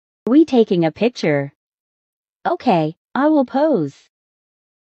We taking a picture? Okay, I will pose.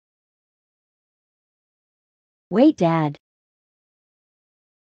 Wait, Dad.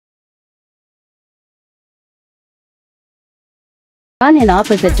 Run in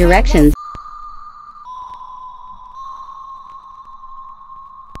opposite directions.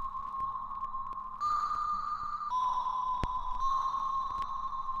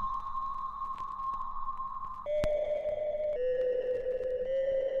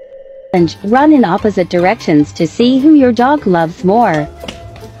 And run in opposite directions to see who your dog loves more.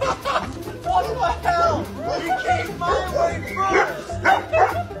 What the hell? You came my way first!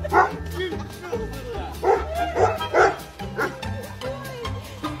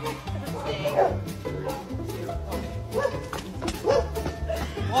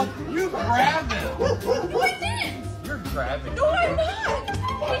 You grabbed him! No, I didn't! You're grabbing him. No, I'm not!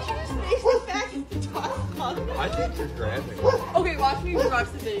 Can't you just face the fact and toss him on? I think you're grabbing him. Okay, watch me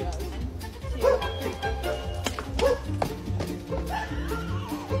watch the video. You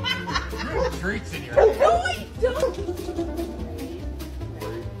have treats in your hand. No, I don't!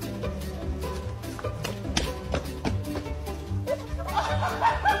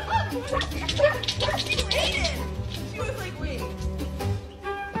 She waited! She was like, wait.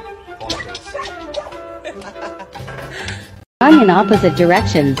 Run in opposite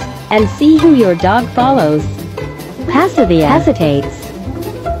directions and see who your dog follows. Passively hesitates.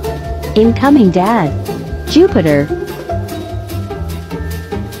 Incoming Dad. Jupiter.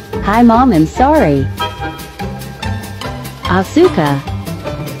 Hi Mom, I'm sorry. Asuka.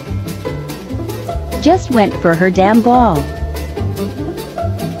 Just went for her damn ball.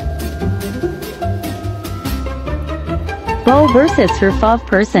 Bo versus her fav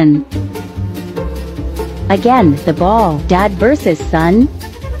person. Again, the ball. Dad versus son.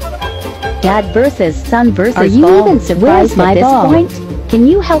 Dad versus son versus ball. Are you even surprised at this point? Can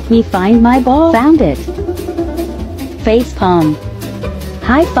you help me find my ball? Found it. Face palm.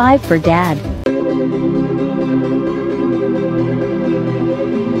 High five for Dad.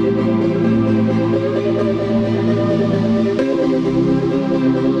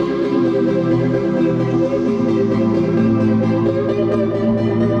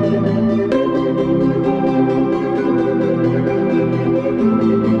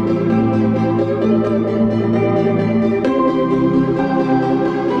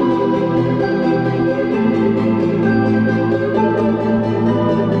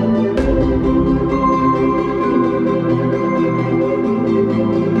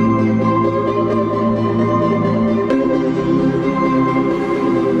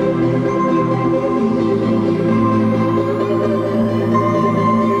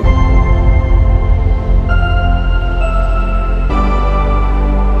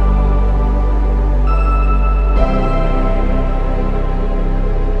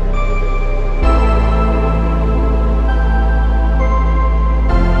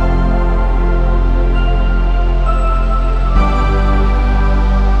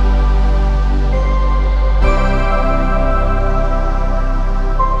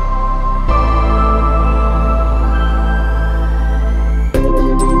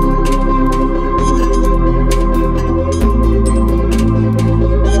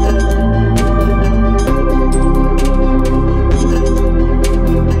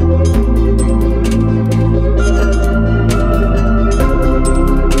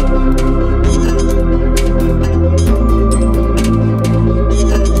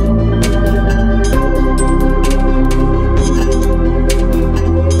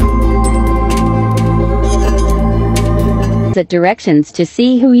 Directions to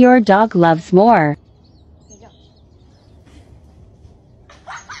see who your dog loves more.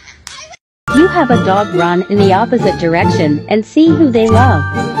 You have a dog, run in the opposite direction and see who they love.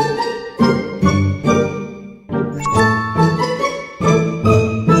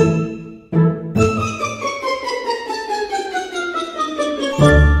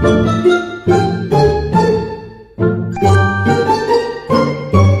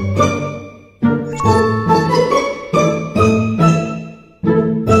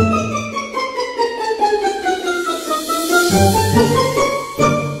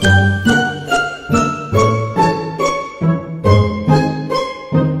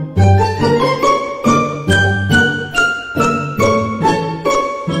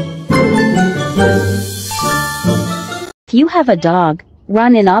 If you have a dog,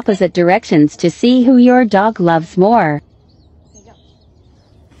 run in opposite directions to see who your dog loves more.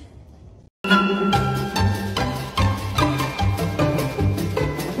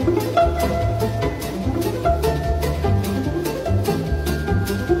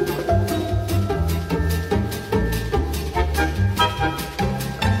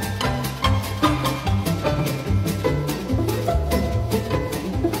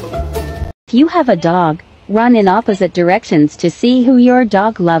 If you have a dog, run in opposite directions to see who your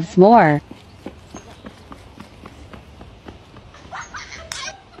dog loves more.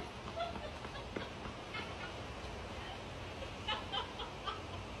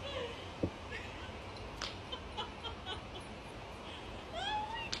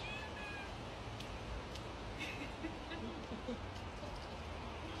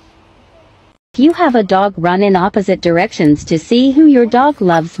 If you have a dog, run in opposite directions to see who your dog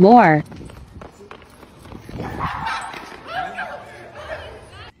loves more.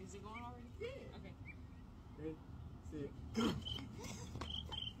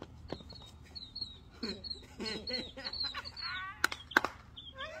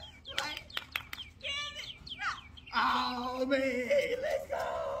 Oh man, let's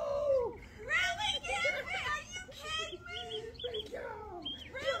go! Really? Give me? Are you kidding me? Let's go!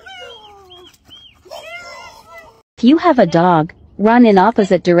 Really? If you have a dog, run in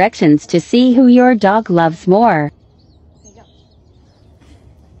opposite directions to see who your dog loves more.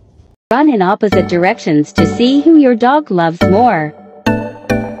 Run in opposite directions to see who your dog loves more.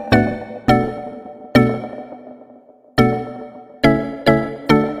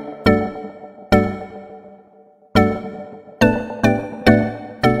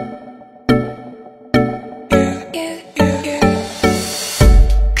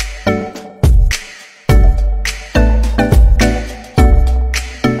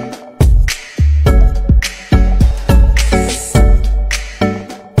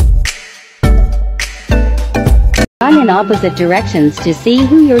 Run in opposite directions to see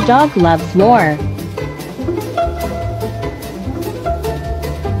who your dog loves more.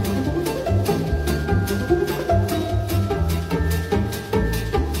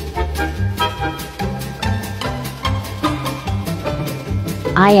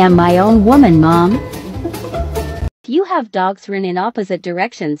 I am my own woman, Mom. If you have dogs, run in opposite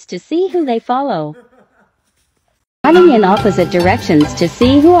directions to see who they follow. Running in opposite directions to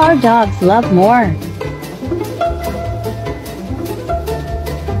see who our dogs love more.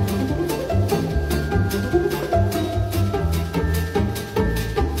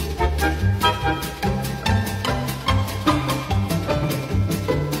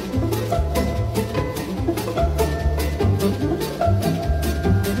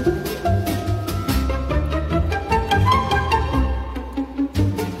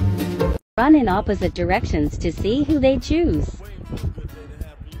 Run in opposite directions to see who they choose.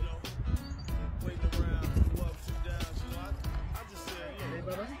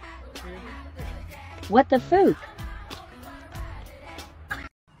 What the fook?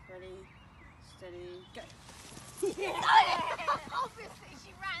 Ready, steady, go. Obviously,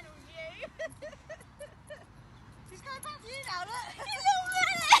 she ran on you. She's going back to you now, look.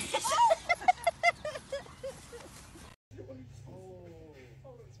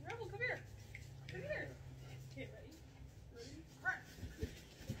 Rebel, come here. Come here. Okay, ready? Run.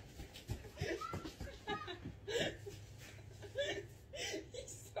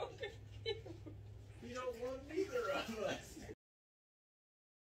 He's so confused. You don't want neither of us.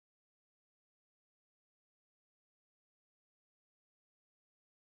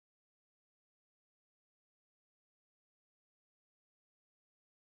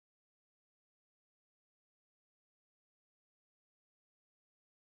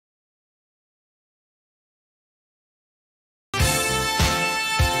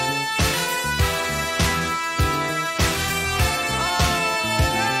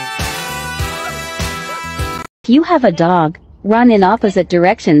 If you have a dog, run in opposite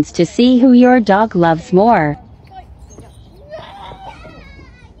directions to see who your dog loves more.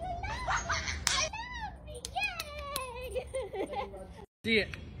 See it.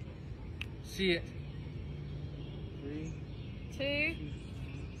 See it. 3, 2.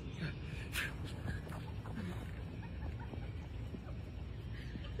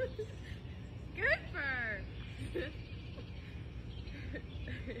 Good bird.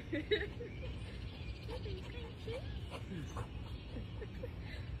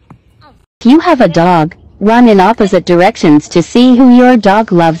 If you have a dog, run in opposite directions to see who your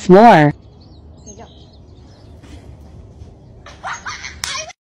dog loves more.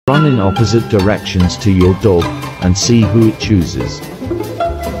 Run in opposite directions to your dog, and see who it chooses.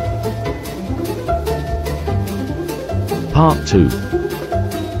 Part 2.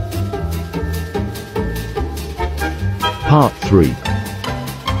 Part 3.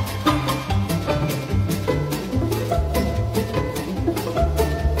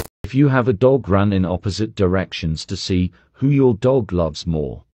 If you have a dog, run in opposite directions to see who your dog loves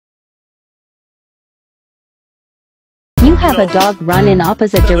more. You have a dog, run in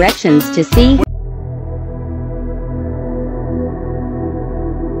opposite directions to see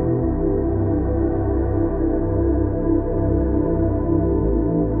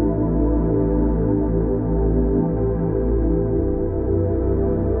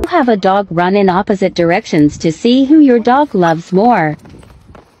you have a dog, run in opposite directions to see who your dog loves more.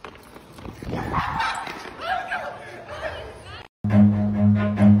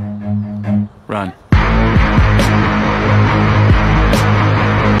 Run.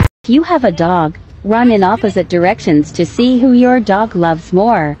 If you have a dog, run in opposite directions to see who your dog loves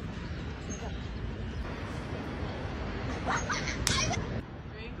more.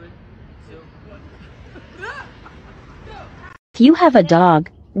 If you have a dog,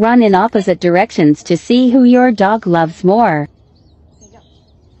 run in opposite directions to see who your dog loves more.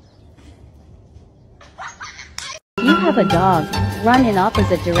 If you have a dog, run in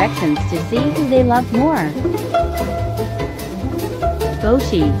opposite directions to see who they love more.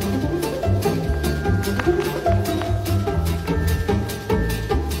 Boshi.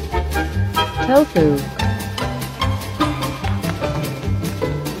 Tofu.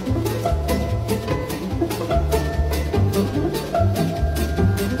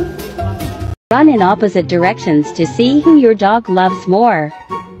 Run in opposite directions to see who your dog loves more.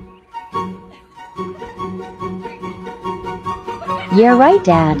 You're right,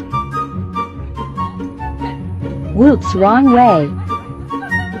 Dad. Whoops, wrong way.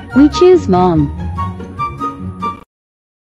 We choose Mom.